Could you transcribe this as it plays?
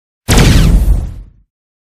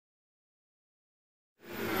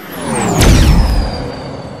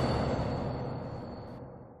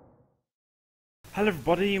Hello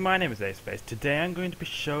everybody, my name is Aceface. Today I'm going to be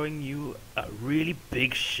showing you a really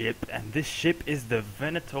big ship, and this ship is the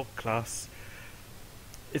Venator class.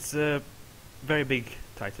 It's a very big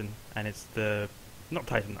Titan, and it's the... not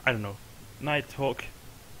Titan, I don't know. Nighthawk.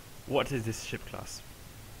 What is this ship class?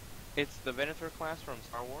 It's the Venator class from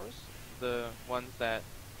Star Wars, the ones that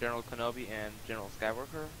General Kenobi and General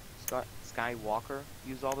Skywalker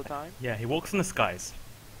use all the time. Yeah, he walks in the skies.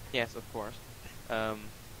 Yes, of course.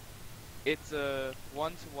 It's a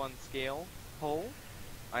 1-to-1 scale hull.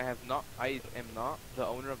 I am not the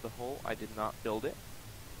owner of the hull. I did not build it.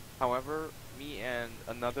 However, me and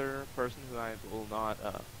another person who I will not,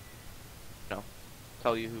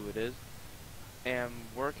 tell you who it is, am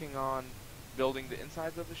working on building the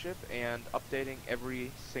insides of the ship and updating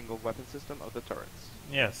every single weapon system of the turrets.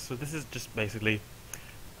 Yes, so this is just basically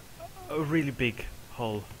a really big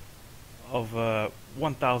hull of a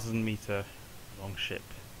 1,000 meter long ship.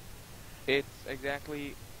 It's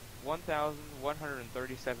exactly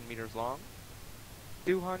 1,137 meters long,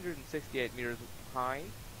 268 meters high,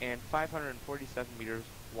 and 547 meters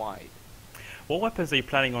wide. What weapons are you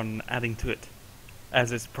planning on adding to it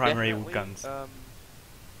as its primary Definitely, guns?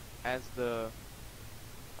 As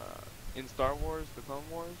in Star Wars, the Clone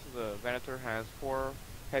Wars, the Venator has 4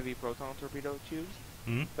 heavy proton torpedo tubes.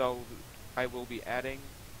 Hmm? So I will be adding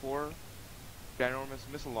 4 ginormous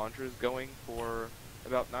missile launchers going for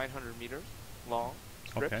about 900 meters long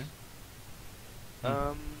strips.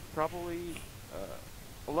 Okay. Probably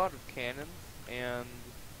a lot of cannons, and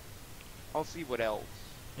I'll see what else.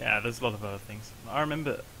 Yeah, there's a lot of other things. I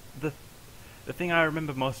remember the thing I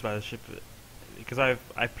remember most about the ship, because I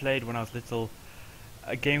played when I was little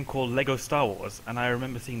a game called Lego Star Wars, and I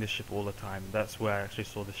remember seeing this ship all the time. That's where I actually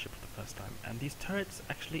saw this ship for the first time, and these turrets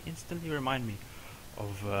actually instantly remind me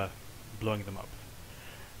of blowing them up.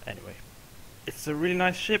 Anyway, it's a really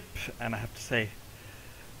nice ship, and I have to say,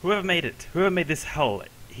 whoever made this hull,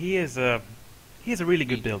 he is a really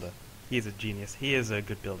good builder. He is a genius. He is a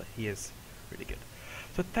good builder. He is really good.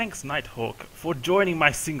 So thanks Nighthawk for joining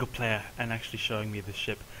my single player and actually showing me this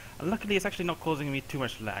ship. And luckily it's actually not causing me too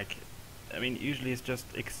much lag. I mean, usually it's just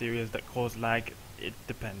exteriors that cause lag. It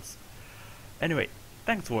depends. Anyway,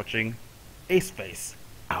 thanks for watching. Aceface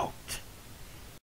out.